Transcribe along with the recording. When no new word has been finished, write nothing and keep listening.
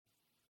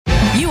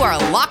You are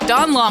Locked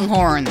On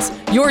Longhorns,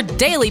 your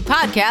daily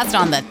podcast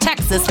on the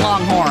Texas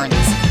Longhorns.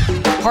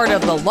 Part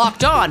of the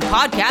Locked On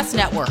Podcast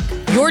Network,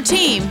 your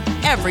team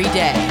every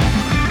day.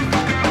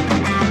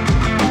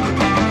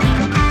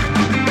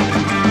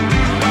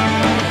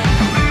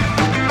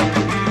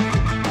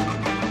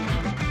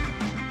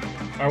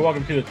 All right,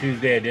 welcome to the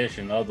Tuesday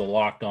edition of the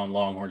Locked On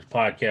Longhorns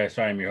podcast.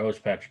 I am your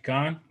host, Patrick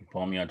Kahn. You can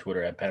follow me on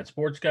Twitter at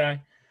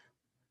PatSportsGuy.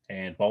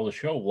 And follow the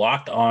show,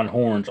 Locked On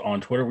Horns on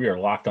Twitter. We are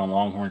Locked On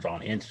Longhorns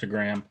on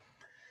Instagram.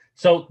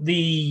 So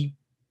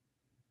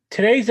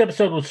today's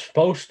episode was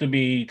supposed to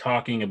be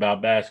talking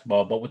about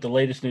basketball, but with the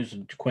latest news of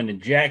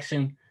Ja'Quinden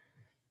Jackson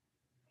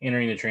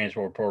entering the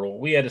transfer portal,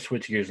 we had to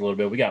switch gears a little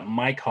bit. We got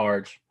Mike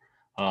Harge.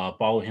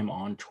 Follow him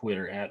on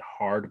Twitter at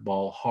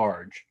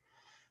HardballHarge.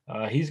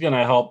 He's going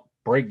to help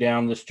break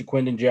down this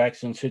Ja'Quinden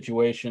Jackson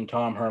situation,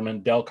 Tom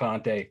Herman, Del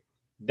Conte.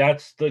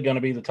 That's going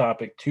to be the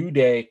topic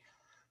today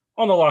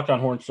on the Locked On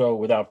Horns. So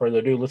without further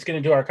ado, let's get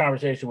into our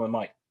conversation with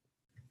Mike.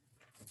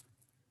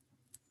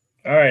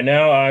 All right,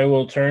 now I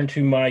will turn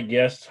to my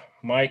guest,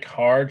 Mike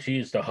Harge.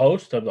 He's the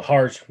host of the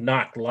Harge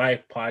Knock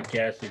Life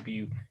podcast. If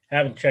you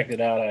haven't checked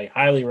it out, I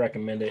highly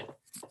recommend it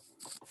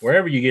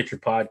wherever you get your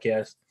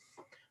podcast.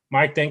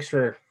 Mike, thanks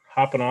for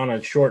hopping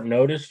on short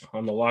notice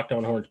on the Locked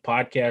On Horns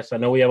podcast. I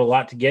know we have a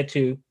lot to get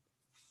to.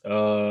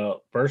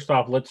 First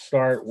off, let's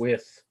start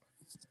with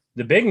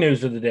the big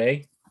news of the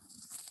day.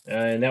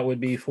 And that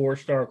would be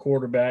four-star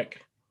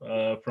quarterback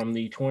from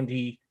the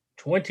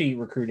 2020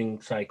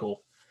 recruiting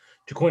cycle.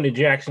 Ja'Quinden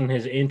Jackson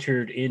has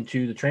entered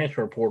into the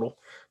transfer portal.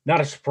 Not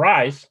a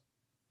surprise,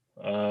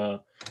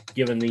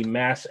 given the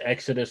mass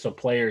exodus of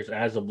players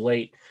as of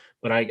late.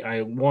 But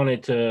I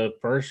wanted to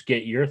first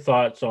get your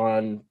thoughts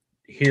on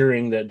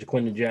hearing that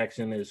Ja'Quinden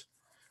Jackson is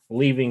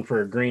leaving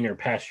for greener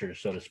pastures,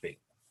 so to speak.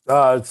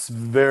 It's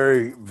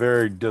very,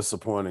 very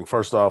disappointing.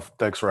 First off,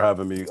 thanks for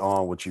having me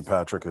on with you,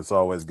 Patrick. It's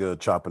always good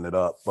chopping it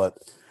up. But,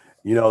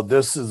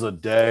 this is a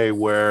day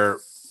where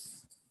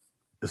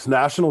it's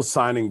National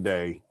Signing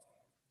Day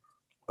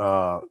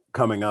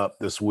coming up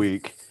this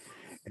week.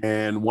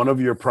 And one of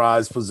your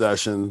prized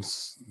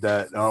possessions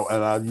and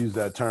I use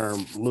that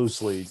term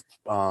loosely,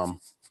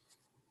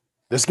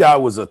 this guy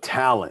was a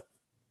talent.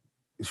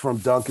 He's from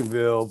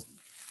Duncanville,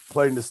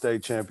 played in the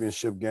state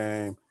championship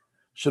game.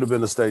 Should have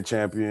been a state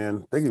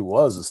champion. I think he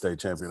was a state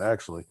champion,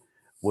 actually,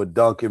 with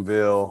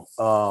Duncanville.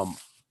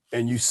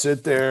 And you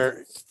sit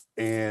there,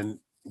 and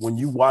when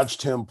you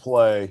watched him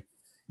play,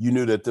 you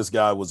knew that this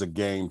guy was a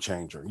game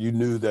changer. You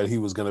knew that he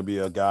was going to be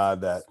a guy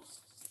that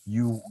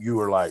you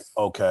were like,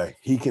 okay,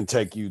 he can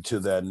take you to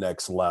that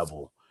next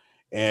level.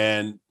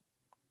 And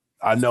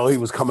I know he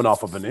was coming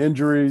off of an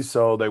injury,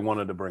 so they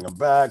wanted to bring him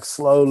back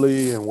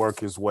slowly and work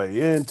his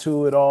way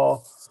into it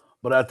all.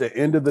 But at the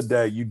end of the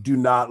day, you do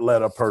not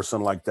let a person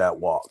like that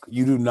walk.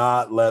 You do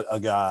not let a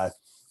guy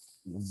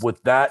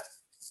with that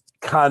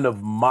kind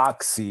of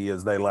moxie,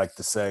 as they like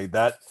to say,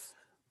 that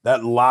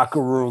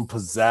locker room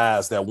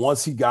pizzazz, that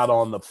once he got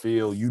on the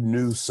field, you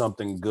knew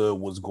something good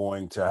was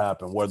going to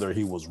happen, whether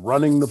he was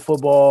running the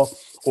football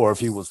or if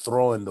he was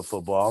throwing the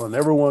football. And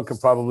everyone can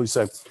probably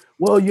say,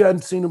 well, you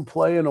hadn't seen him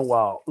play in a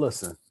while.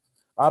 Listen,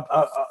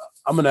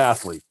 I'm an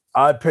athlete.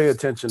 I pay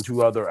attention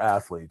to other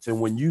athletes.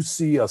 And when you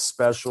see a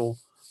special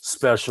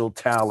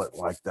talent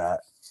like that,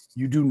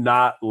 you do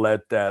not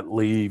let that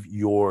leave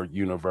your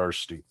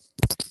university.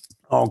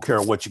 I don't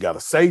care what you got to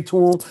say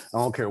to him. I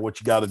don't care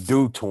what you got to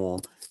do to him.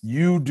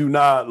 You do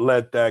not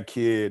let that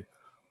kid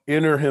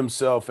enter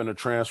himself in a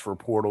transfer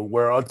portal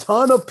where a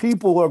ton of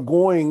people are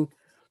going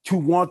to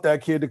want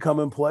that kid to come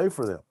and play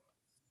for them.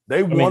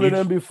 They wanted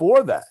him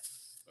before that.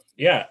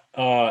 Yeah.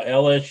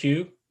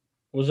 LSU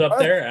was up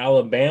there,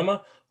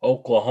 Alabama,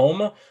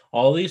 Oklahoma,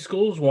 all these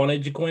schools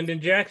wanted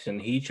Ja'Quinden Jackson.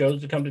 He chose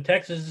to come to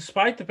Texas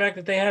despite the fact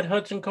that they had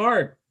Hudson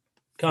Card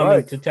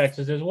coming to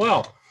Texas as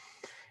well.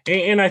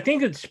 And I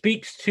think it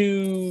speaks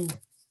to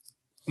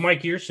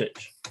Mike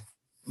Yurcich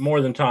more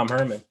than Tom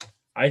Herman.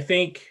 I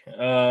think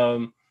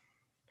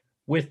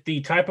with the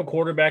type of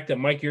quarterback that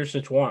Mike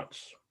Yurcich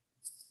wants,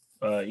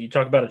 you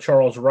talk about a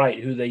Charles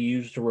Wright, who they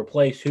used to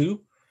replace who?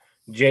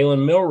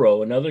 Jalen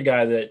Milroe, another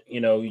guy that,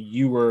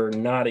 you were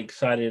not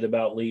excited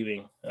about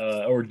leaving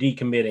or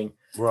decommitting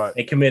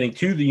and committing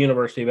to the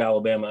University of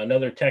Alabama,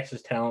 another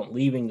Texas talent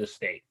leaving the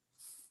state.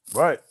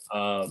 Right.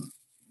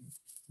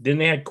 Then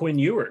they had Quinn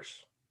Ewers.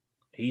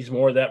 He's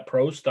more of that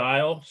pro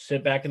style,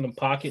 sit back in the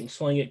pocket and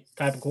sling it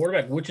type of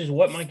quarterback, which is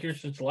what Mike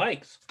Yurcich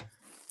likes.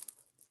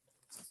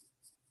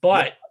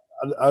 But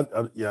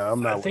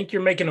I think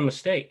you're making a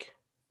mistake.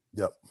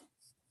 Yep.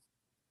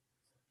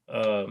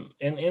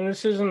 And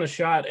this isn't a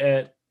shot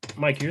at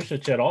Mike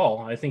Yurcich at all.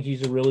 I think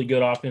he's a really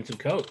good offensive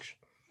coach.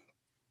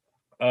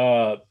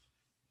 The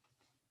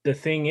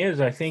thing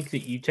is, I think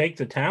that you take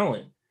the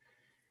talent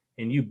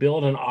and you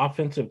build an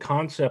offensive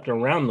concept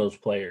around those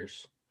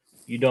players.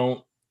 You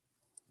don't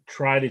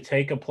try to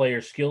take a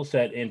player's skill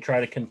set and try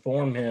to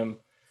conform him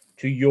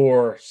to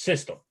your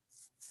system.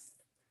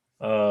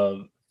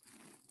 It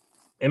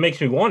makes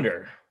me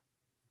wonder,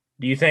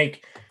 do you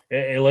think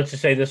let's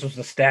just say this was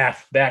the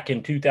staff back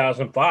in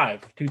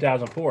 2005,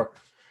 2004.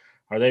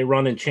 Are they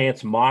running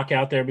Chance Mock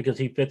out there because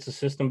he fits the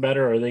system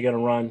better, or are they going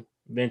to run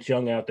Vince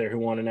Young out there who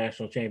won a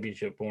national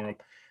championship for him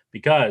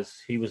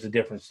because he was a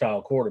different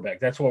style quarterback?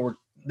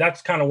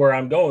 That's kind of where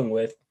I'm going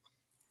with,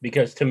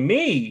 because to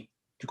me,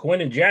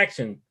 Quentin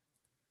Jackson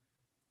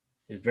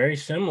is very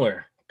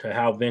similar to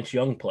how Vince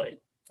Young played.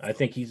 I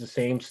think he's the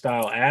same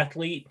style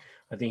athlete.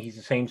 I think he's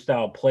the same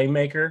style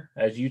playmaker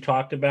as you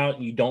talked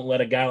about. You don't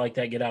let a guy like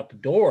that get out the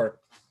door.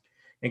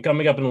 And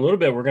coming up in a little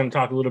bit, we're going to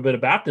talk a little bit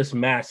about this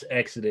mass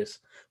exodus.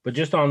 But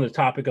just on the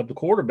topic of the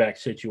quarterback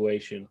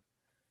situation,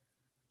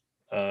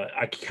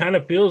 I kind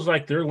of feels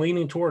like they're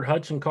leaning toward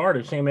Hudson Card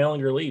if Sam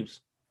Ehlinger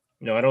leaves.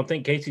 I don't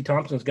think Casey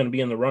Thompson's going to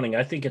be in the running.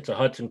 I think it's a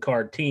Hudson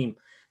Card team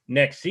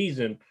next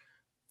season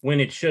when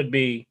it should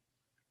be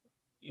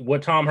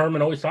what Tom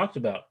Herman always talks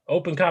about,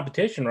 open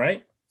competition,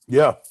 right?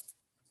 Yeah.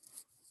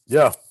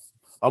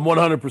 I'm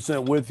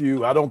 100% with you.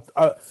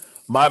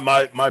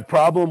 My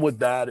problem with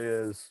that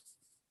is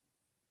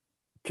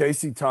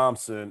Casey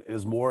Thompson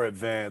is more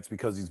advanced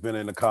because he's been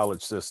in the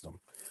college system.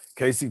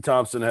 Casey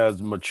Thompson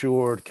has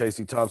matured.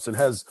 Casey Thompson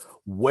has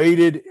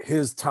waited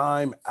his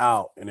time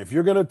out. And if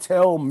you're going to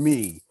tell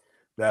me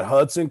that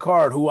Hudson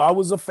Card, who I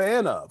was a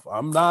fan of,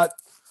 I'm not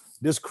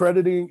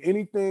discrediting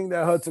anything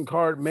that Hudson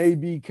Card may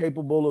be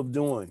capable of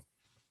doing,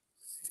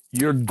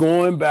 you're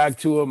going back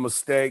to a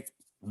mistake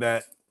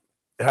that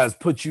has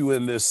put you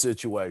in this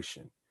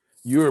situation.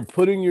 You're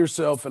putting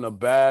yourself in a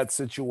bad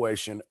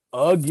situation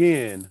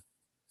again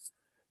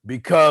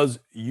because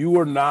you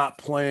are not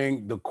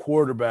playing the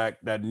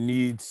quarterback that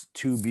needs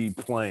to be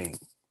playing.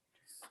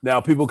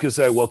 Now, people can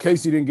say, well,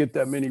 Casey didn't get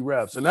that many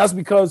reps. And that's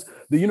because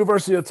the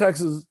University of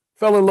Texas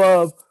fell in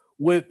love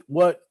with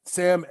what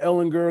Sam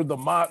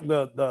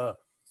Ehlinger,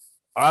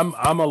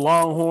 I'm a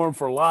Longhorn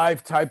for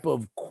life type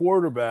of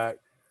quarterback,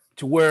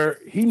 to where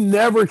he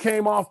never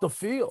came off the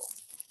field.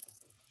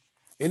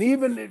 And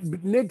even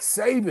Nick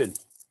Saban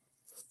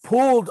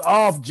pulled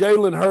off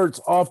Jalen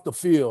Hurts off the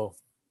field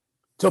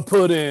to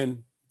put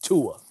in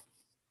Tua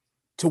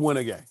to win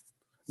a game.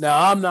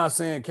 Now, I'm not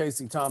saying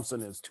Casey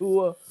Thompson is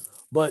Tua,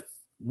 but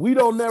we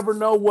don't never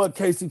know what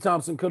Casey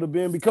Thompson could have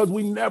been because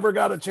we never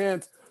got a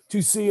chance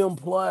to see him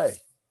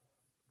play.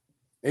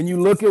 And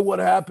you look at what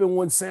happened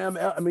when Shane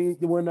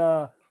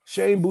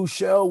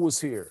Buechele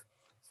was here.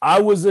 I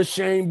was a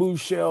Shane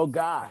Buechele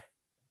guy.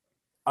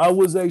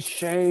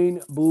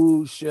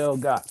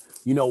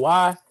 You know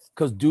why?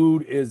 Because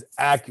dude is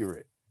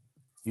accurate.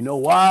 You know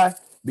why?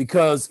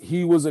 Because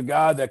he was a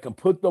guy that can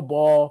put the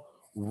ball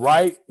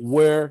right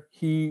where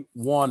he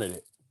wanted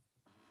it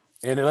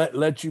and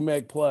let you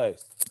make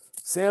plays.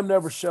 Sam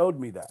never showed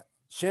me that.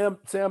 Sam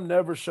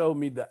never showed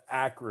me the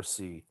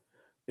accuracy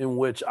in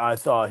which I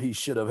thought he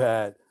should have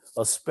had,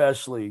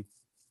 especially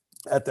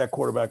at that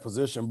quarterback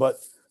position. But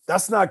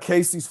that's not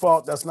Casey's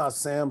fault. That's not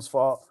Sam's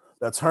fault.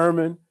 That's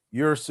Herman,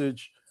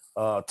 Yursich,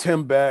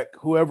 Tim Beck,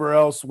 whoever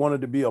else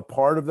wanted to be a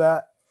part of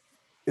that.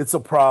 It's a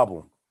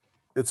problem.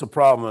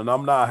 And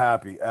I'm not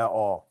happy at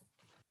all.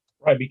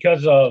 Right,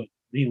 because of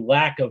the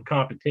lack of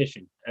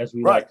competition, as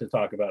we like to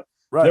talk about.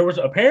 Right. There was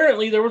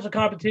a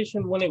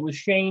competition when it was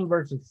Shane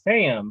versus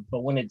Sam,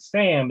 but when it's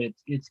Sam,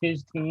 it's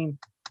his team.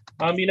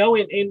 And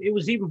it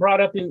was even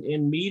brought up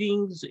in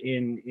meetings,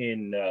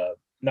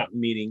 not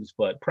meetings,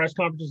 but press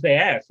conferences. They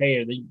asked, hey,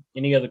 are there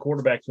any other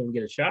quarterbacks going to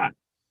get a shot?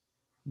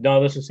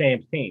 No, this is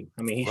Sam's team.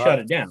 He shut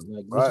it down.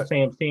 This is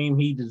Sam's team.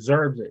 He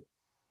deserves it.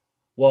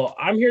 Well,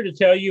 I'm here to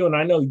tell you, and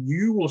I know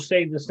you will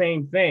say the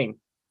same thing.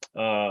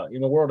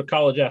 In the world of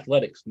college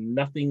athletics,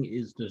 nothing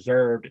is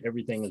deserved.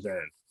 Everything is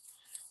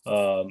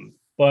earned.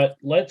 But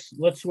let's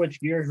switch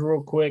gears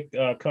real quick.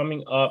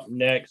 Coming up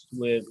next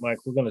with Mike,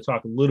 we're going to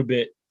talk a little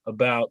bit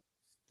about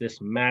this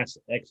mass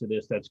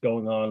exodus that's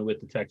going on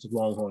with the Texas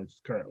Longhorns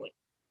currently.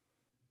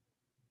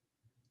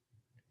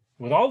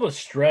 With all the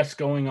stress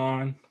going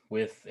on,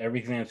 with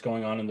everything that's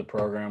going on in the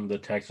program, the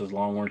Texas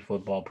Longhorns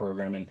football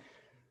program, and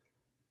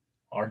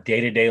our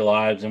day-to-day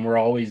lives, and we're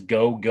always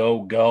go,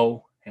 go,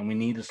 go, and we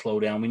need to slow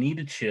down. We need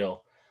to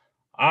chill.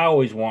 I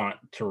always want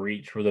to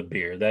reach for the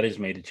beer that is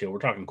made to chill. We're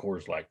talking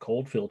Coors Light,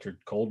 cold filtered,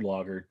 cold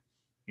lagered.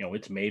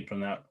 It's made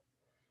from that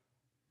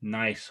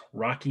nice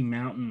Rocky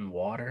Mountain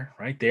water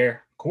right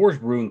there.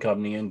 Coors Brewing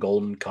Company in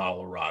Golden,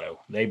 Colorado.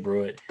 They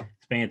brew it.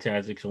 It's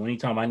fantastic. So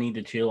anytime I need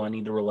to chill, I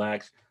need to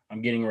relax,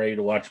 I'm getting ready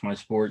to watch my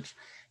sports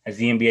as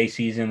the NBA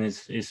season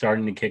is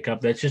starting to kick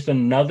up. That's just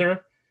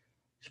another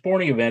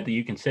sporting event that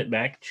you can sit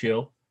back,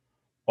 chill,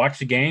 watch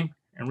the game,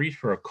 and reach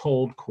for a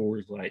cold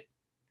Coors Light.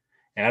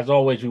 As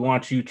always, we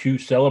want you to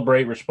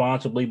celebrate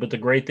responsibly, but the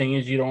great thing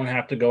is you don't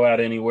have to go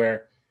out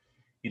anywhere.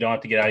 You don't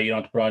have to get out. You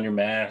don't have to put on your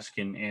mask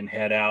and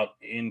head out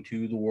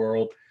into the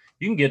world.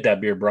 You can get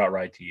that beer brought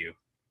right to you.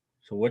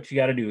 So what you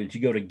got to do is you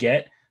go to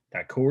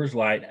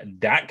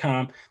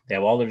get.CoorsLight.com. They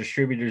have all the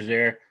distributors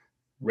there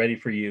ready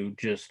for you.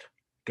 Just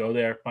go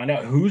there, find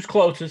out who's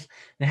closest,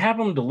 and have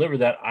them deliver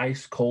that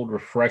ice-cold,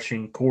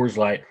 refreshing Coors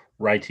Light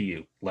right to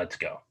you. Let's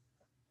go.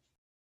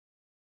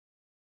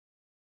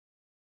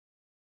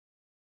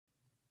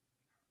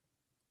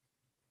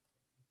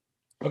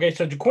 Okay,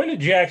 so Jaquinta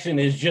Jackson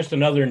is just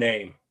another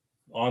name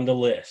on the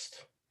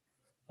list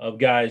of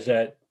guys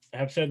that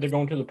have said they're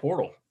going to the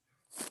portal.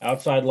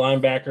 Outside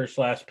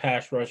linebacker /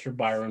 pass rusher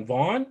Byron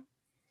Vaughn.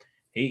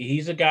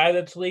 He's a guy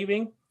that's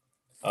leaving.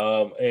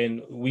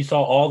 And we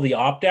saw all the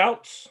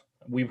opt-outs.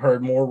 We've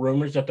heard more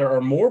rumors that there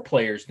are more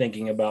players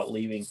thinking about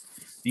leaving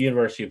the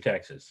University of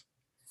Texas.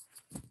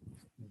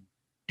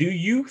 Do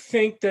you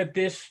think that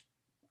this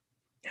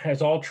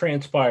has all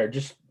transpired?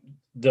 Just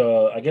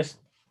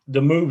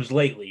the moves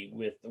lately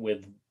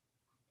with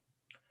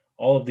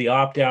all of the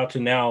opt-outs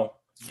and now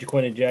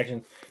Jaquinta Jackson.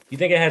 Do you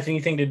think it has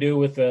anything to do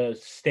with the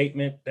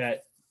statement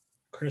that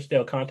Chris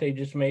Del Conte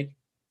just made?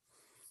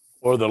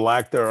 Or the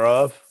lack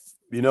thereof?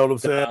 You know what I'm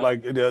saying?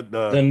 Like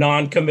the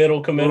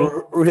non-committal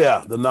committal.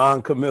 Yeah, the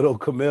non-committal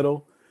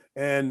committal.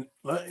 And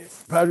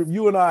Patrick,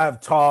 you and I have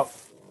talked,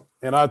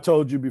 and I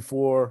told you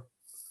before,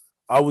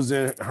 I was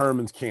in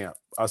Herman's camp.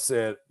 I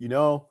said,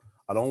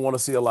 I don't want to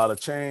see a lot of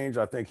change.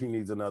 I think he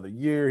needs another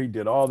year. He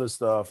did all this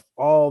stuff,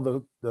 all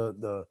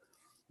the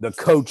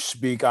coach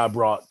speak I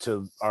brought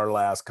to our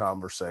last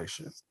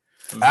conversation.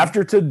 Mm-hmm.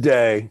 After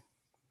today,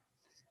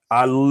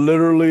 I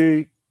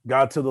literally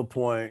got to the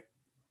point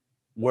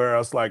where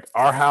it's like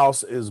our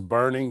house is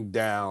burning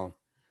down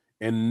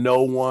and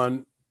no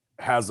one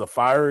has a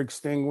fire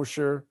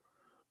extinguisher.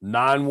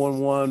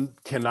 911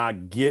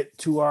 cannot get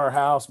to our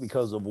house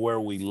because of where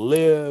we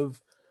live.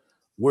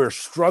 We're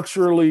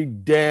structurally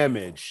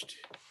damaged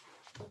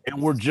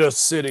and we're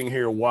just sitting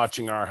here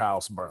watching our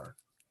house burn.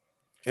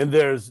 And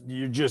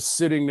you're just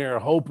sitting there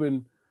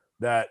hoping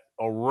that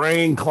a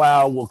rain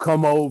cloud will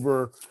come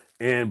over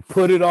and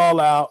put it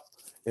all out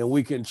and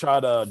we can try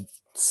to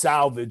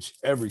salvage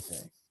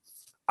everything.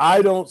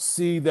 I don't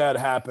see that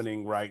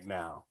happening right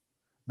now.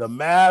 The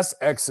mass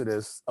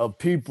exodus of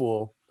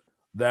people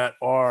that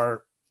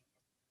are,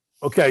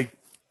 okay,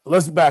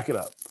 let's back it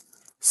up.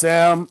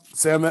 Sam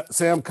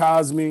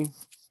Cosmi,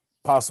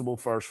 possible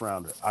first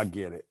rounder. I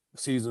get it.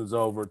 Season's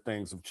over.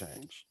 Things have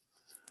changed.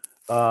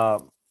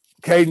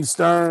 Caden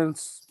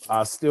Stearns,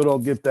 I still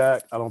don't get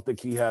that. I don't think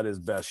he had his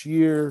best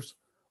years,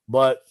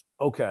 but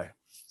okay.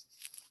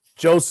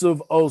 Joseph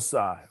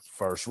Osai,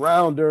 first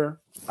rounder.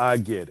 I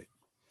get it.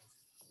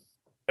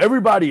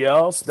 Everybody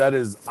else that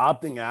is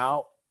opting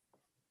out,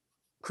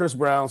 Chris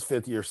Brown's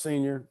fifth-year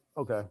senior,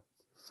 okay.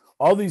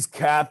 All these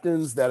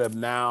captains that have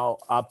now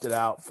opted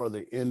out for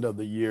the end of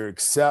the year,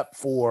 except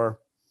for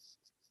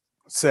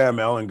Sam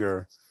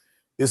Ehlinger,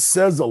 it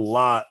says a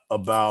lot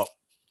about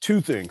two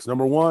things.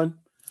 Number one,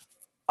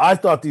 I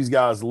thought these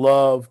guys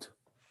loved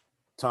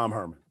Tom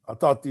Herman. I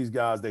thought these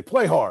guys, they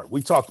play hard.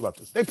 We talked about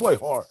this. They play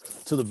hard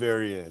to the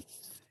very end.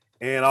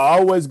 And I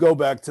always go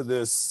back to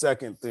this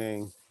second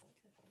thing.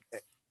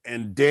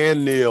 And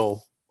Dan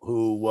Neal,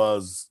 who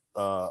was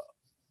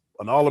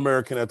an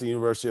All-American at the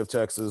University of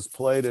Texas,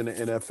 played in the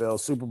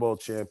NFL, Super Bowl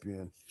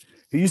champion.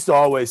 He used to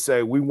always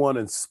say, we won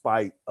in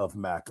spite of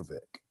Mackovic,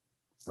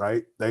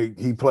 right?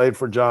 He played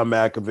for John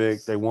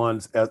Mackovic. They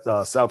won at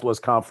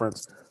Southwest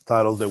Conference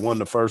titles. They won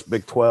the first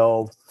Big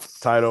 12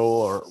 title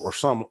or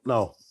some.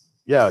 No.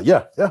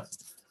 Yeah.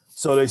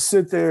 So they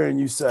sit there and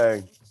you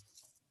say,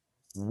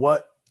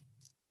 what?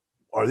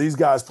 Are these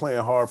guys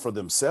playing hard for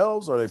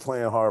themselves or are they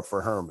playing hard for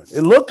Herman?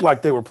 It looked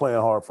like they were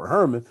playing hard for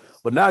Herman,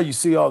 but now you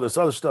see all this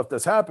other stuff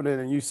that's happening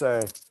and you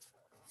say,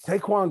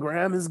 Taquan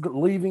Graham is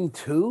leaving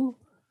too?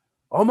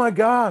 Oh my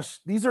gosh,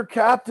 these are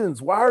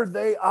captains. Why are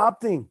they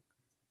opting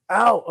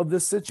out of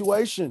this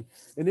situation?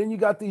 And then you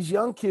got these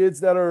young kids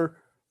that are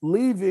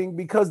leaving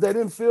because they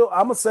didn't feel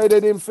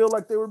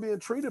like they were being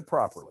treated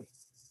properly.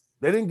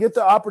 They didn't get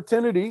the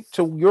opportunity,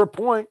 to your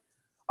point.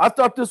 I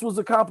thought this was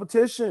a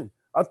competition.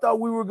 I thought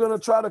we were going to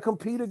try to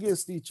compete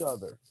against each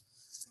other.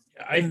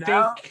 I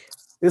think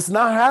it's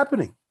not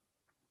happening.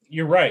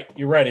 You're right.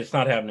 It's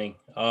not happening.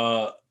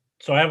 So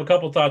I have a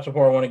couple thoughts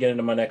before I want to get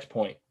into my next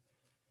point.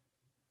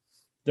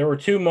 There were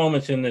two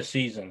moments in this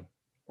season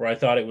where I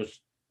thought it was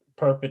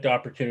perfect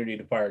opportunity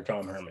to fire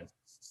Tom Herman.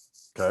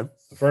 Okay.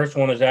 The first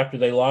one is after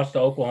they lost to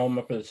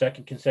Oklahoma for the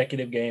second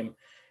consecutive game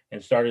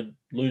and started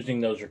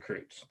losing those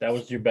recruits. That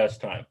was your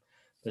best time.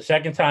 The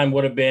second time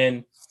would have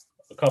been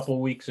a couple of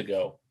weeks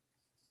ago,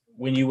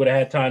 when you would have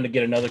had time to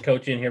get another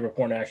coach in here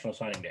before National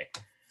Signing Day.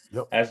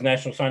 Yep. As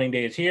National Signing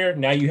Day is here,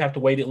 now you have to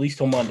wait at least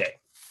till Monday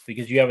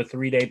because you have a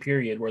 3-day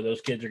period where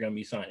those kids are going to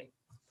be signing.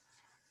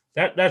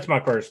 That's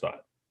my first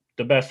thought.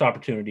 The best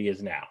opportunity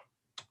is now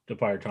to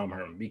fire Tom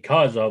Herman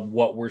because of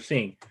what we're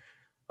seeing.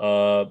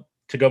 To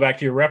go back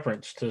to your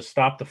reference, to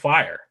stop the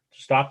fire,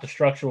 to stop the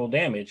structural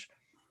damage,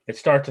 it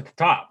starts at the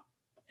top.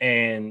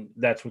 And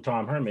that's with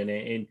Tom Herman.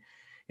 And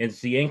it's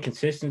the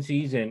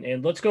inconsistencies.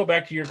 And let's go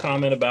back to your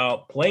comment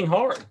about playing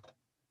hard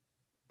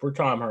for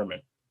Tom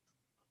Herman.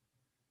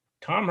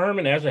 Tom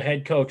Herman as a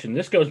head coach, and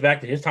this goes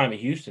back to his time at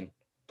Houston.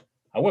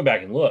 I went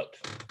back and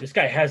looked. This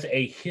guy has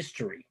a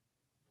history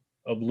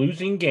of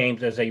losing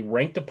games as a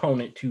ranked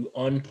opponent to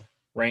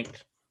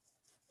unranked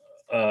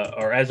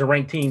or as a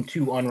ranked team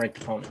to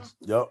unranked opponents.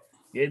 Yep.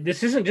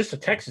 This isn't just a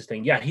Texas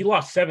thing. Yeah, he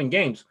lost 7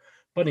 games,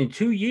 but in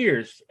 2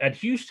 years at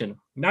Houston,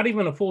 not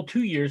even a full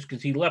 2 years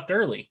because he left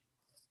early,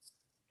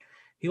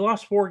 He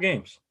lost 4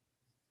 games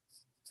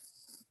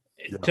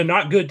Yeah. to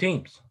not good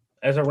teams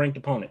as a ranked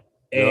opponent.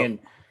 And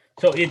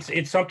so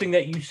it's something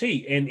that you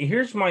see. And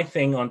here's my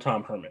thing on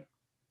Tom Herman.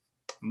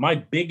 My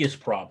biggest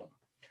problem.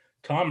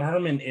 Tom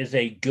Herman is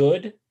a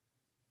good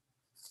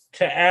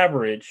to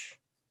average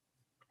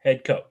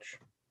head coach.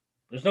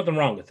 There's nothing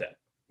wrong with that.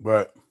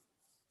 Right.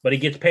 But he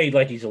gets paid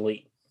like he's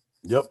elite.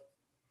 Yep.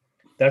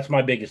 That's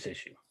my biggest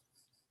issue.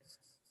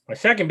 My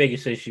second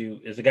biggest issue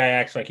is the guy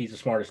acts like he's the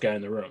smartest guy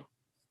in the room.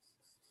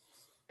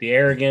 The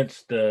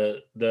arrogance,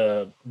 the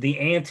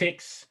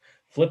antics,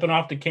 flipping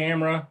off the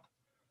camera,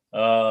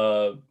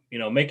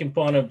 making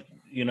fun of,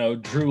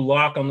 Drew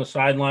Lock on the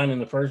sideline in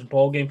the first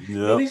bowl game.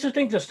 Yep. These are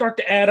things that start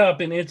to add up,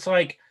 and it's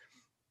like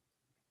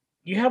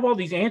you have all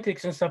these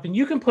antics and stuff, and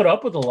you can put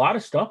up with a lot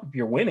of stuff if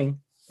you're winning.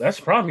 That's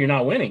the problem. You're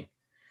not winning.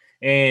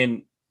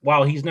 And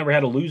while he's never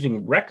had a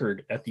losing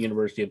record at the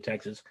University of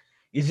Texas,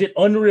 is it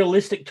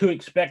unrealistic to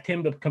expect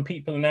him to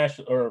compete for the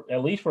national, or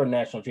at least for a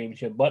national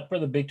championship, but for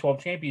the Big 12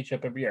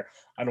 championship every year?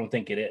 I don't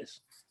think it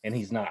is, and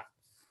he's not.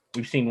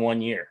 We've seen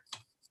 1 year,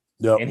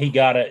 and he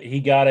got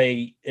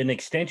an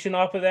extension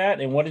off of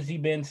that. And what has he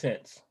been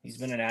since? He's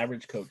been an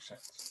average coach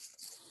since.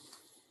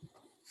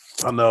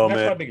 I know, That's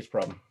man. my biggest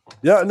problem.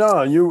 Yeah,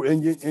 no, your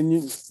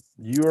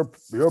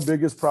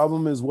biggest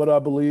problem is what I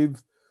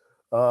believe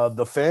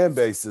the fan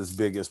base's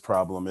biggest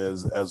problem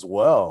is as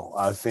well.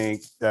 I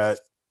think that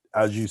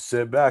as you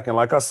sit back, and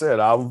like I said,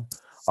 I'll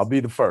be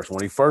the first.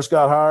 When he first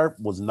got hired,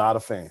 was not a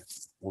fan,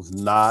 was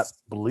not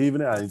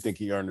believing it. I didn't think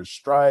he earned his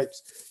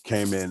stripes,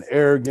 came in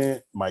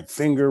arrogant. Mike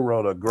Finger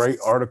wrote a great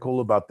article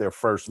about their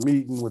first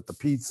meeting with the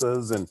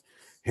pizzas and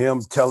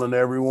him telling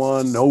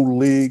everyone no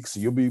leaks,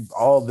 you'll be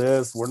all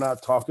this, we're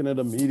not talking to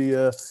the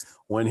media,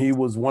 when he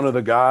was one of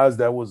the guys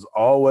that was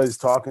always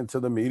talking to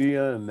the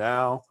media. And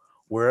now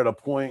we're at a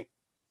point,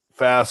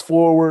 fast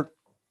forward,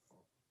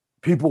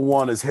 people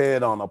want his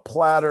head on a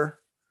platter,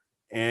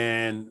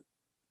 and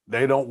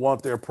they don't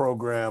want their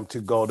program to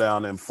go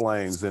down in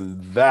flames.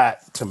 And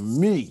that, to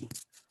me,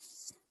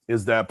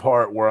 is that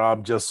part where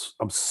I'm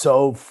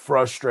so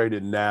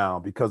frustrated now,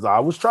 because I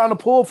was trying to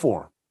pull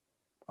for him.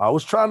 I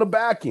was trying to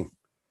back him.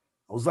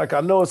 I was like, I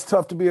know it's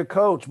tough to be a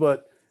coach,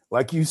 but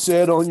like you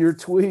said on your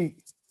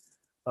tweet,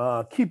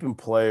 keeping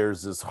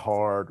players is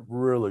hard,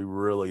 really,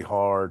 really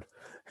hard.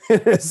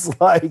 It's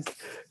like,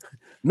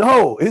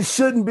 no, it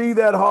shouldn't be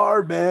that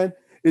hard, man.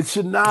 It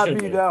should not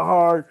be that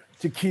hard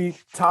to keep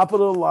top of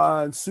the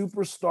line,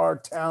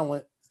 superstar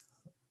talent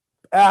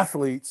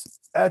athletes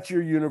at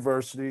your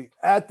university,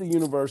 at the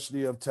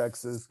University of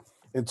Texas.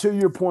 And to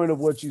your point of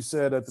what you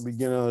said at the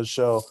beginning of the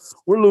show,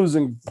 we're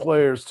losing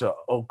players to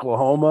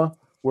Oklahoma.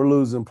 We're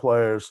losing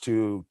players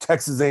to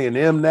Texas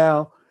A&M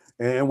now,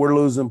 and we're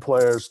losing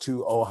players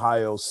to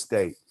Ohio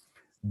State.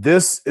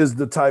 This is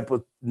the type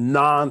of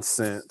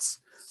nonsense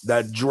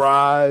that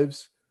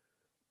drives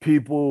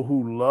people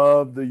who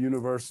love the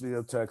University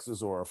of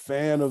Texas, or are a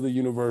fan of the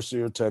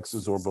University of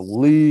Texas, or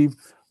believe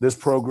this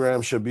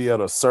program should be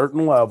at a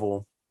certain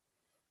level,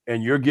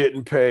 and you're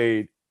getting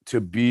paid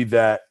to be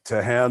that,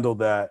 to handle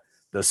that.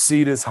 The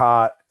seat is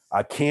hot.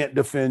 I can't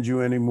defend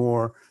you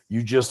anymore.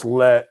 You just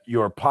let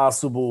your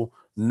possible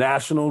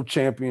national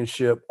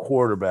championship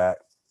quarterback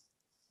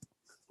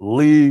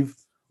leave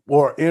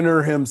or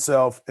enter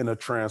himself in a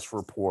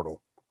transfer portal.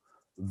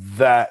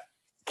 That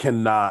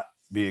cannot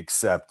be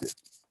accepted.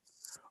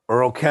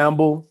 Earl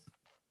Campbell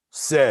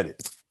said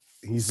it.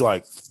 He's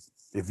like,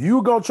 if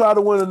you're going to try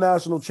to win a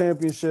national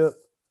championship,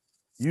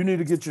 you need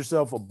to get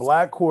yourself a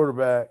black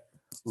quarterback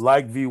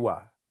like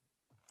VY.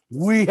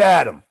 We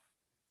had him.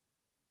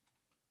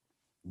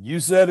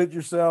 You said it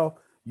yourself.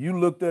 You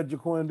looked at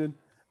Jaquindon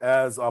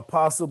as a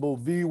possible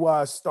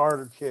VY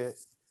starter kit,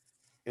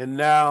 and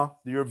now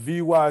your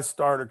VY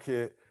starter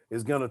kit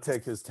is going to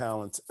take his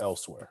talents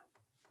elsewhere.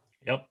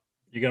 Yep.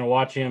 You're going to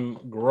watch him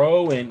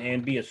grow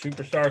and be a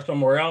superstar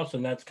somewhere else,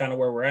 and that's kind of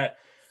where we're at.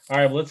 All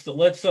right,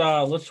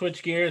 let's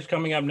switch gears.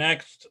 Coming up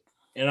next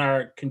in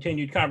our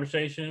continued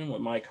conversation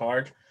with Mike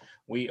Hart,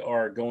 we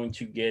are going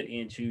to get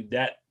into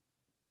that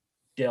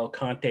Del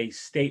Conte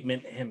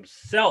statement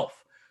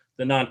himself,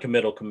 the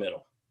non-committal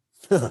committal.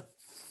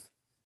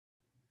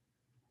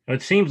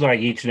 It seems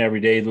like each and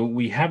every day that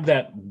we have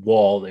that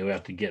wall that we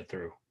have to get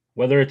through,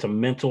 whether it's a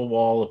mental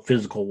wall, a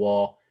physical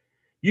wall.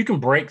 You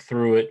can break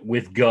through it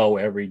with Go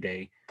every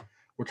day.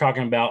 We're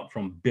talking about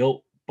from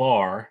Built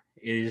Bar.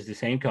 It is the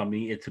same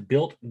company. It's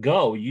Built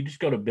Go. You just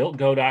go to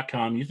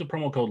builtgo.com. Use the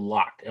promo code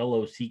LOCKED,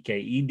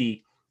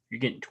 LOCKED. You're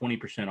getting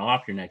 20%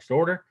 off your next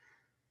order.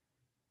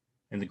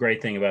 And the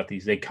great thing about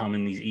these, they come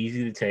in these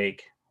easy to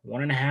take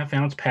 1.5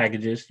 ounce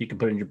packages. You can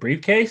put in your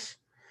briefcase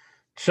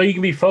so you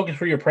can be focused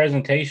for your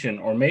presentation,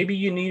 or maybe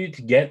you need it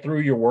to get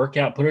through your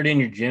workout. Put it in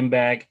your gym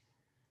bag.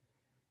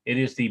 It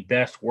is the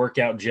best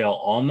workout gel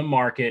on the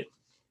market.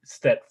 It's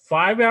that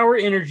 5-hour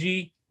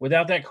energy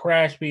without that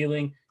crash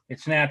feeling.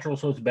 It's natural,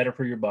 so it's better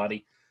for your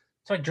body.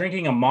 It's like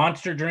drinking a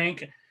Monster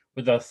drink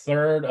with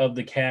 1/3 of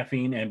the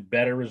caffeine and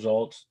better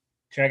results.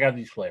 Check out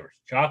these flavors: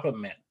 chocolate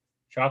mint,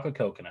 chocolate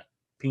coconut,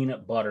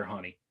 peanut butter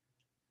honey.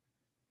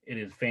 It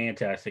is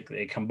fantastic.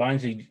 It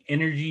combines the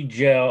energy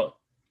gel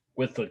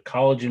with the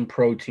collagen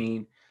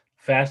protein,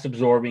 fast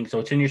absorbing. So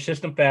it's in your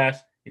system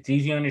fast. It's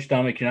easy on your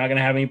stomach. You're not going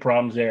to have any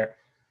problems there.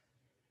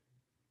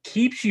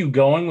 Keeps you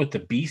going with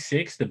the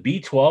B6, the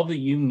B12 that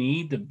you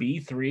need, the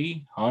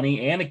B3,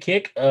 honey, and a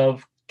kick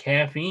of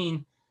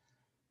caffeine.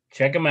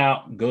 Check them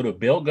out. Go to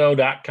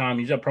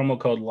BuiltGo.com. Use that promo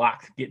code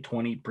LOCKED to get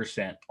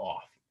 20%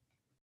 off.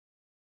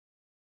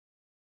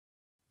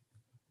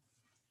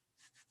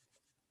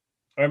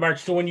 All right, Mark.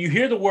 So when you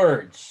hear the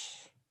words,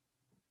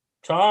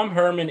 Tom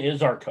Herman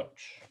is our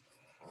coach.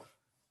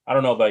 I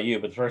don't know about you,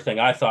 but the first thing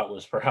I thought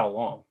was for how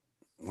long?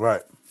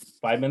 Right.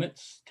 5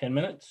 minutes, 10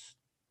 minutes,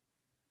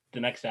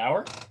 the next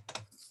hour,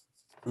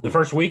 the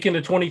first weekend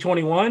of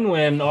 2021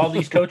 when all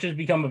these coaches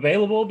become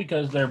available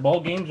because their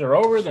bowl games are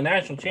over, the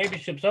national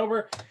championship's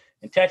over,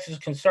 and Texas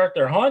can start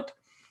their hunt.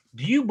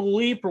 Do you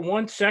believe for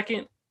 1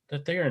 second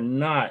that they are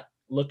not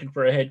looking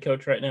for a head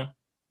coach right now?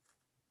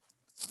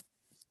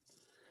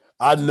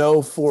 I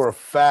know for a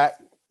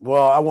fact,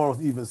 well, I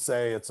won't even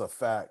say it's a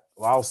fact.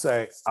 Well, I'll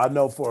say I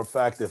know for a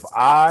fact if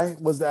I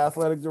was the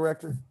athletic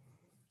director,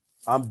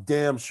 I'm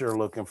damn sure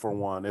looking for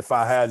one if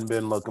I hadn't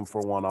been looking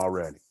for one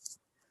already.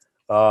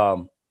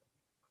 I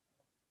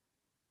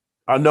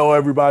know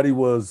everybody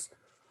was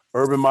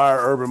Urban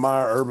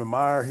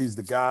Meyer. He's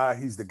the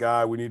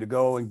guy. We need to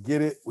go and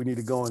get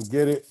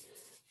it.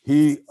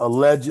 He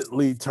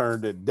allegedly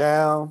turned it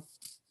down.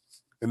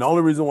 And the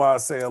only reason why I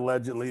say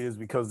allegedly is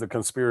because the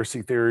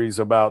conspiracy theories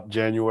about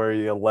January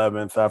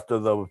 11th after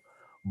the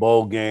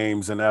bowl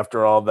games and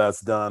after all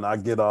that's done, I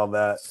get all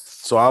that.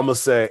 So I'm going to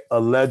say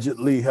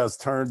allegedly has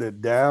turned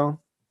it down.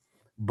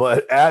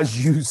 But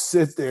as you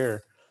sit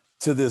there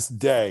to this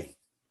day,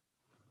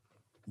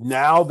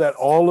 now that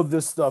all of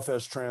this stuff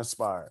has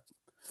transpired,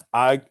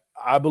 I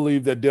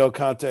believe that Del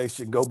Conte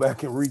should go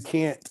back and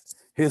recant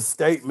his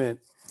statement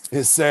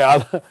and say,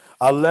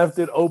 I left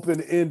it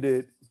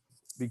open-ended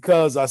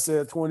because I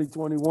said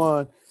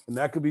 2021, and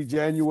that could be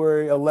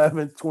January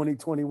 11th,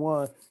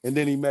 2021, and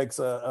then he makes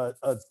a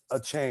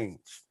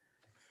change.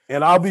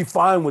 And I'll be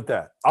fine with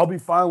that.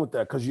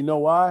 Because you know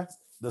why?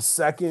 The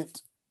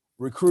second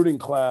recruiting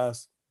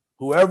class,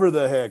 whoever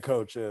the head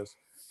coach is,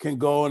 can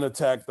go and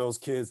attack those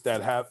kids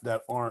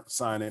that aren't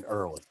signing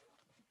early.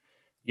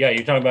 Yeah,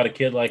 you're talking about a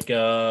kid like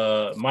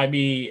might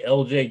be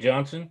LJ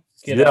Johnson,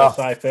 kid out of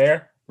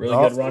Cy-Fair, really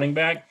good running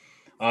back.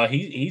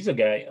 He's a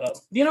guy.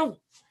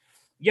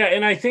 Yeah,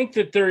 and I think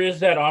that there is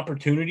that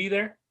opportunity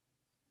there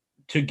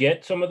to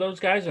get some of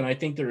those guys, and I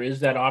think there is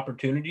that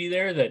opportunity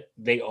there that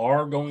they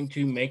are going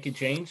to make a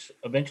change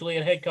eventually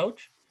at head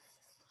coach,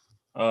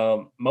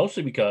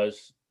 mostly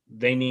because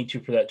they need to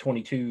for that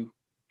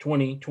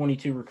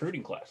 2022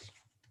 recruiting class.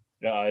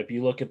 If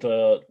you look at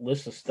the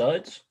list of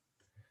studs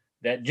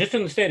that just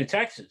in the state of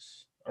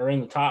Texas are in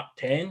the top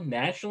 10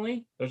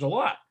 nationally, there's a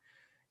lot.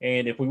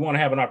 And if we want to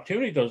have an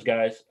opportunity with those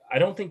guys, I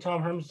don't think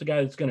Tom Herman's the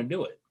guy that's going to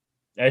do it,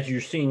 as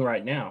you're seeing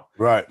right now.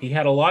 Right. He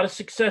had a lot of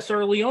success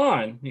early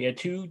on. He had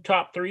 2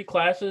 top 3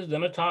 classes,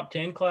 then a top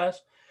 10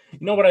 class.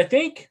 You know what I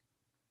think?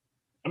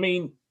 I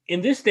mean,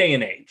 in this day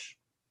and age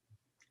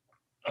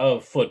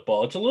of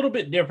football, it's a little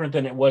bit different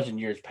than it was in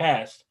years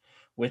past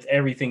with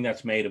everything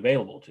that's made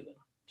available to them.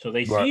 So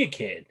they see a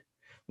kid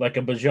like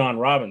a Bijan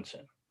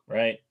Robinson,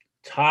 right?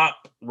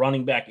 Top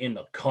running back in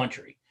the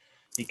country.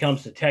 He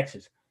comes to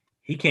Texas.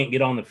 He can't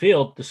get on the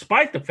field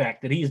despite the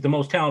fact that he's the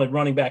most talented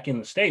running back in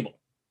the stable.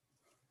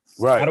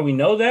 Right. How do we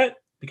know that?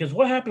 Because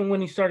what happened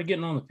when he started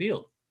getting on the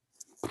field?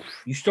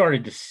 You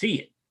started to see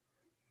it.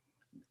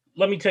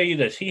 Let me tell you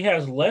this. He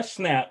has less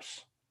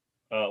snaps.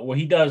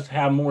 He does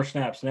have more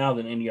snaps now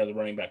than any other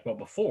running back. But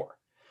before,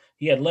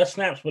 he had less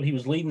snaps, but he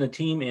was leading the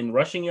team in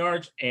rushing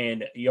yards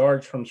and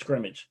yards from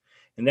scrimmage.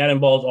 And that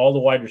involves all the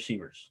wide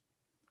receivers.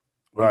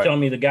 Right. You're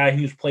telling me the guy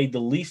who's played the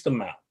least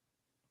amount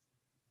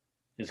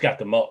has got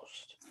the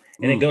most.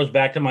 And it goes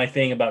back to my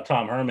thing about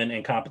Tom Herman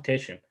and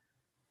competition.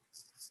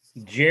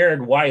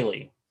 Jared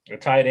Wiley, a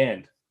tight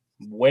end,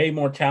 way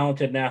more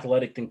talented and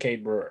athletic than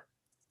Cade Brewer.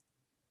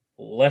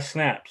 Less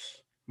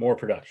snaps, more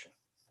production.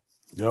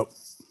 Yep.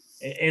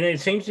 And it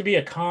seems to be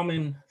a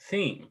common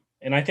theme.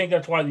 And I think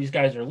that's why these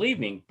guys are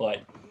leaving. But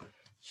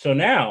so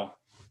now,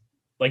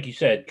 like you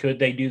said, could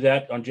they do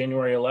that on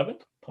January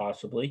 11th?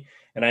 Possibly.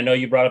 And I know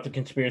you brought up the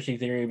conspiracy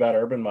theory about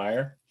Urban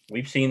Meyer.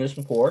 We've seen this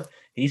before.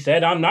 He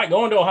said, I'm not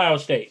going to Ohio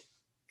State.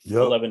 Yep.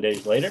 11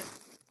 days later,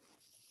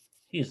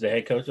 he's the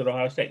head coach at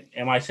Ohio State.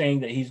 Am I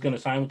saying that he's going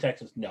to sign with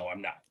Texas? No,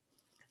 I'm not.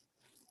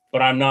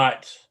 But I'm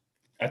not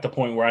at the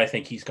point where I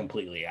think he's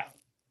completely out.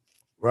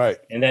 Right.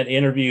 And that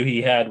interview he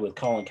had with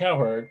Colin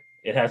Cowherd,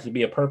 it has to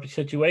be a perfect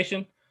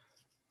situation.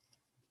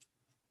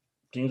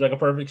 Seems like a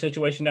perfect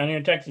situation down here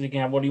in Texas. He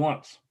can have what he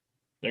wants.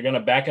 They're going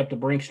to back up the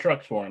Brinks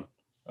trucks for him.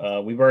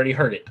 We've already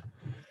heard it.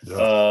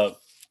 Yeah.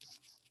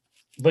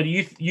 But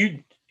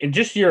you, in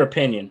just your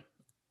opinion,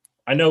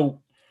 I know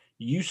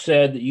you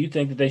said that you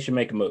think that they should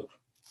make a move.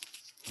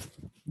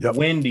 Yep.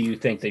 When do you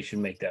think they should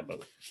make that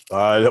move?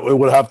 It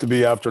would have to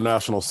be after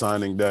National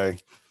Signing Day.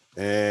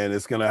 And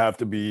it's going to have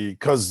to be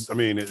because, I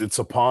mean, it's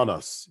upon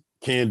us.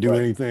 Can't do Right.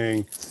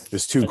 anything.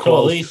 It's too Until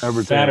close at least to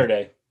everything.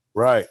 Saturday.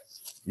 Right.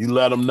 You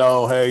let them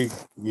know, hey,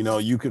 you know,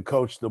 you could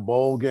coach the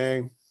bowl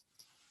game,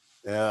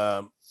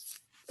 and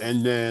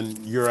then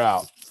you're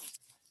out,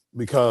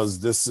 because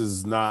this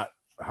is not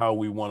how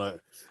we want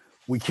to.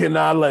 We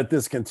cannot let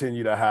this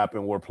continue to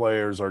happen where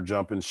players are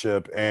jumping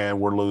ship and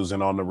we're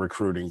losing on the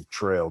recruiting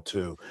trail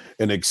too,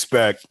 and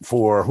expect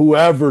for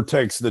whoever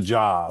takes the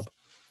job,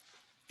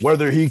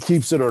 whether he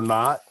keeps it or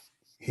not,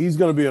 he's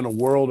going to be in a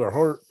world of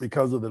hurt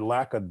because of the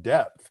lack of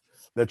depth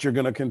that you're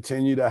going to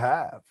continue to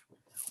have.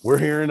 We're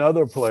hearing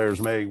other players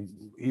may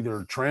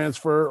either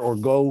transfer or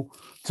go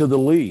to the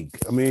league.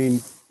 I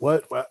mean,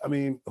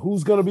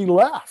 who's going to be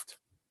left?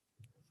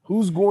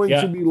 Who's going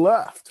to be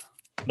left?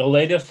 The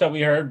latest that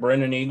we heard,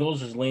 Brendan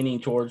Eagles is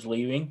leaning towards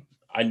leaving.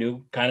 I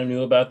kind of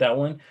knew about that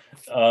one.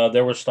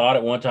 There was thought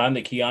at one time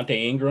that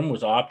Keontae Ingram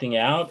was opting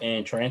out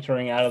and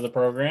transferring out of the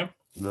program.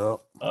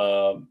 No.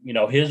 You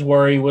know, his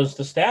worry was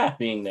the staff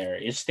being there.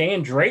 Is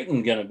Stan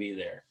Drayton going to be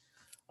there?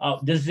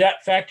 Does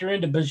that factor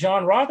into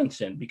Bijan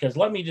Robinson? Because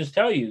let me just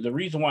tell you, the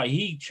reason why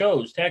he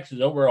chose Texas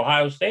over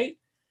Ohio State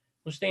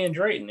was Stan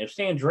Drayton. If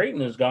Stan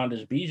Drayton is gone,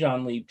 does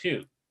Bijan leave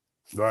too?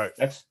 Right.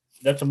 That's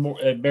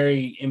a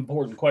very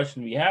important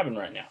question to be having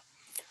right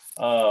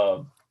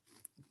now.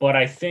 But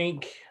I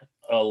think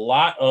a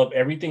lot of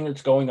everything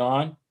that's going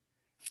on,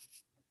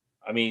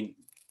 I mean,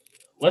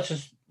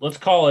 let's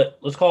call it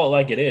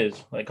like it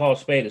is. Like, call a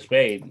spade a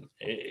spade.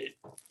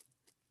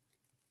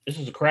 This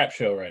is a crap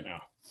show right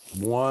now.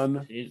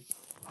 100%.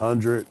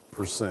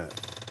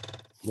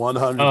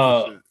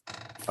 100%.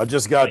 I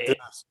just got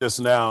this just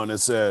now, and it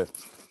said,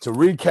 to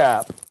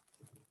recap,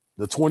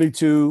 the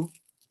 22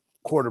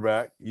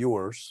 quarterback,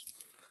 yours,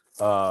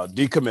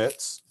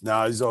 decommits.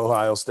 Now he's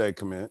Ohio State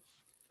commit.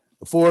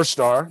 The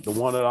 4-star, the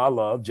one that I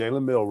love,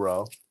 Jalen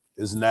Milroe,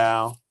 is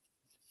now,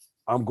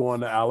 I'm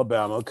going to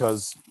Alabama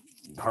because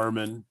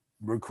Herman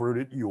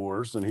recruited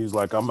yours, and he's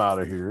like, I'm out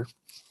of here.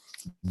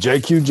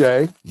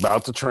 JQJ,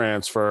 about to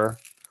transfer.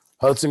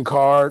 Hudson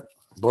Card,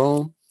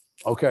 boom.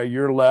 Okay,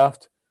 you're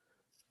left.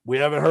 We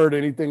haven't heard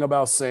anything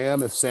about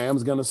Sam, if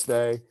Sam's going to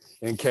stay,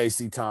 and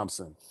Casey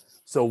Thompson.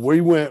 So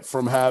we went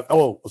from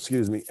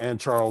and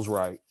Charles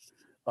Wright.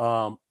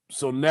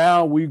 So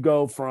now we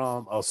go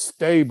from a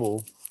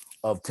stable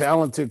of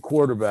talented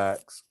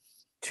quarterbacks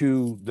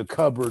to the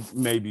cupboard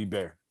maybe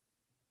bare.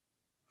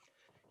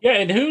 Yeah,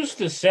 and who's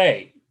to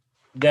say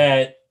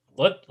that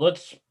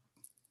let's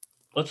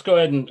go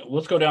ahead and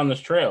let's go down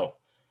this trail.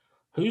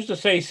 Who's to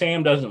say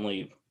Sam doesn't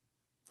leave?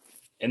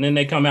 And then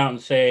they come out and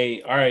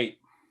say, all right,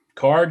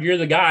 Card, you're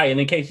the guy. And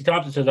then Casey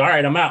Thompson says, all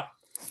right, I'm out.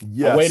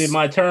 Yes. I waited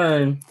my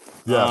turn.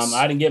 Yes.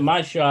 I didn't get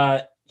my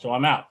shot, so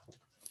I'm out.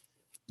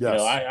 Yes. You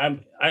know,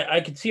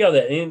 I could see how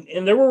that.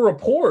 And there were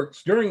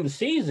reports during the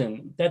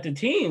season that the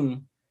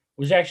team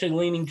was actually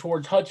leaning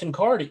towards Hudson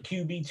Card at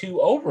QB2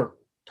 over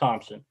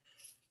Thompson.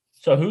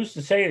 So who's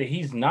to say that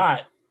he's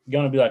not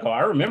going to be like, oh,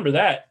 I remember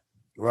that.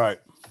 Right.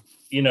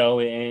 You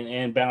know,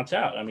 and bounce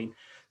out. I mean,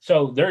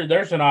 so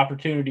there's an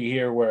opportunity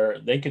here where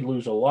they could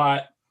lose a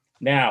lot.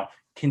 Now,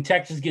 can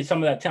Texas get some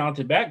of that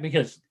talented back?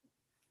 Because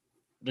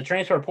the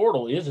transfer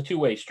portal is a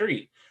two-way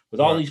street. With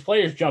all these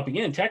players jumping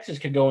in, Texas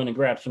could go in and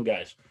grab some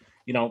guys,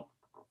 you know,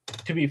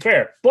 to be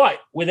fair. But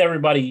with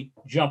everybody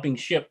jumping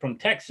ship from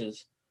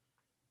Texas,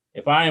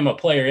 if I am a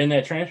player in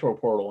that transfer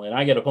portal and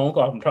I get a phone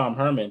call from Tom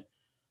Herman,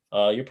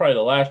 you're probably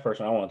the last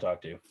person I want to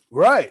talk to.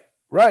 Right.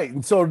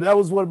 And so that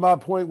was what my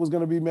point was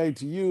going to be made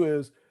to you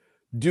is,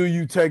 do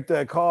you take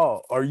that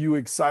call? Are you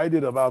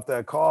excited about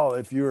that call?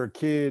 If you're a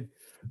kid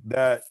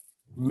that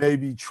may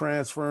be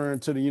transferring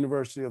to the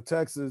University of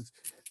Texas,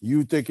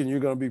 you thinking you're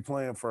going to be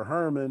playing for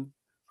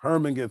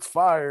Herman gets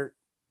fired.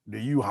 Do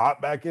you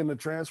hop back in the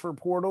transfer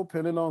portal,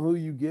 depending on who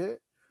you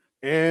get?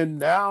 And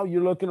now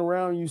you're looking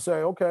around and you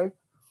say, okay,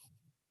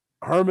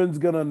 Herman's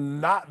going to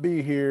not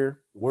be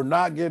here. We're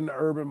not getting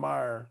Urban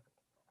Meyer.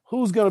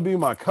 Who's going to be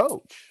my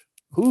coach?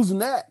 Who's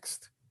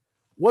next?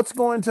 What's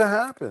going to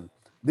happen?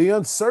 The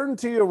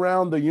uncertainty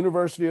around the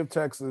University of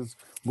Texas,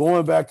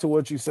 going back to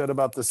what you said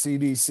about the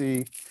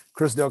CDC,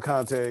 Chris Del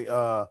Conte,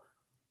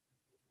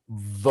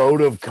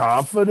 vote of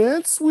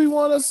confidence, we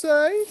want to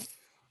say,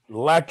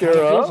 lack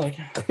thereof, like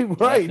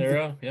right?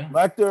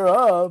 Lack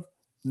thereof.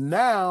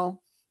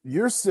 Now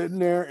you're sitting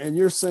there and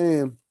you're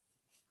saying,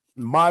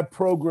 my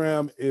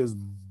program is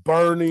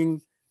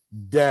burning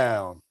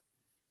down.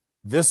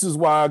 This is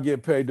why I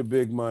get paid the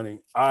big money.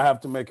 I have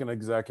to make an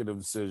executive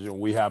decision.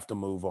 We have to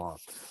move on.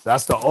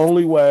 That's the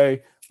only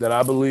way that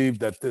I believe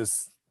that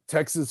this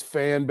Texas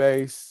fan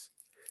base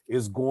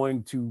is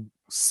going to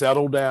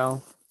settle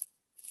down,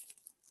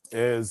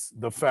 is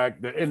the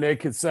fact that, and they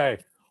could say,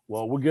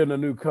 well, we're getting a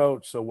new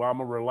coach, so I'm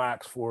going to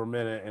relax for a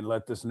minute and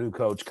let this new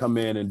coach come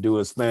in and do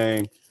his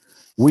thing.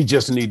 We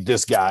just need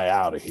this guy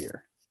out of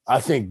here. I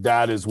think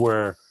that is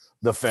where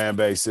the fan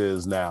base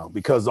is now,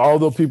 because all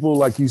the people,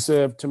 like you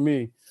said to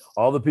me,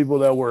 all the people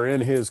that were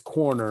in his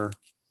corner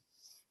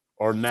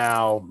are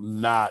now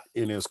not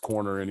in his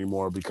corner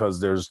anymore because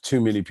there's too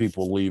many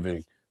people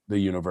leaving the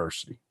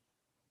university.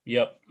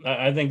 Yep,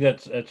 I think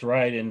that's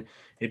right, and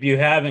If you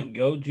haven't,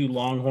 go to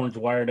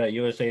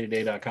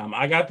longhornswire.usatoday.com.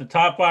 I got the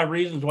top 5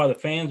 reasons why the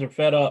fans are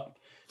fed up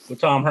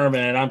with Tom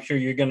Herman, and I'm sure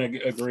you're going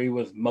to agree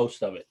with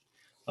most of it.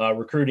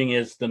 Recruiting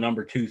is the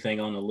number 2 thing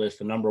on the list.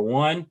 The number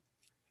 1,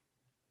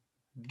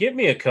 get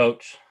me a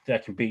coach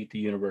that can beat the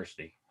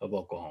University of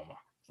Oklahoma.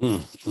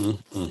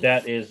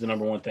 That is the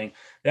number 1 thing.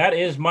 That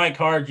is Mike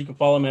Harge. You can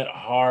follow him at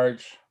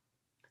Harge,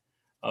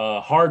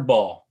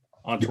 Hardball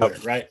on Twitter,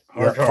 right?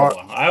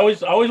 Hardball. I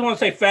always want to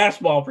say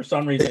fastball for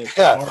some reason.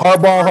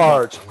 Hardball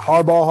Harge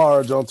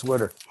on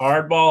Twitter.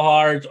 Hardball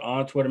Harge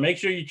on Twitter. Make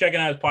sure you check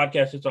out his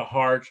podcast. It's a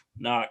Harge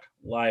Knock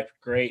Life.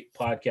 Great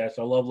podcast.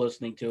 I love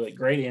listening to it.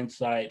 Great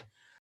insight.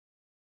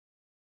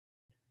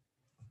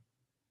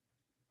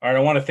 All right,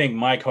 I want to thank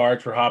Mike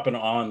Harge for hopping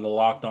on the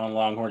Locked On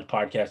Longhorns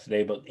podcast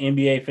today. But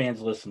NBA fans,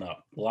 listen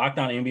up. The Locked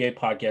On NBA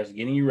podcast is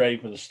getting you ready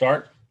for the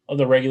start of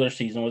the regular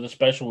season with a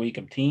special week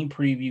of team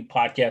preview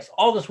podcasts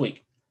all this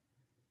week.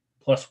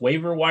 Plus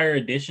waiver wire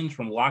additions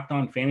from Locked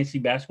On Fantasy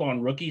Basketball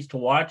and rookies to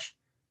watch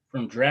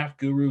from draft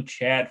guru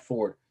Chad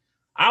Ford.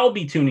 I'll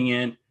be tuning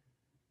in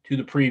to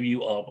the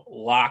preview of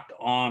Locked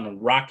On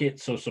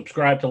Rockets. So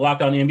subscribe to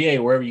Locked On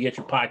NBA wherever you get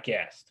your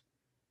podcast.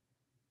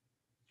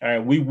 All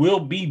right, we will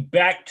be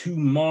back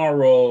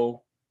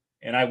tomorrow,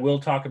 and I will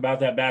talk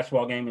about that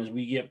basketball game as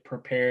we get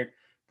prepared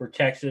for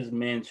Texas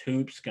men's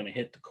hoops. Going to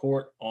hit the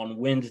court on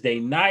Wednesday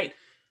night.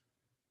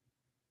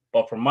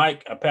 But for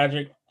Mike,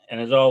 Patrick, and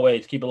as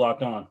always, keep it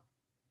locked on.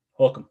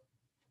 Welcome.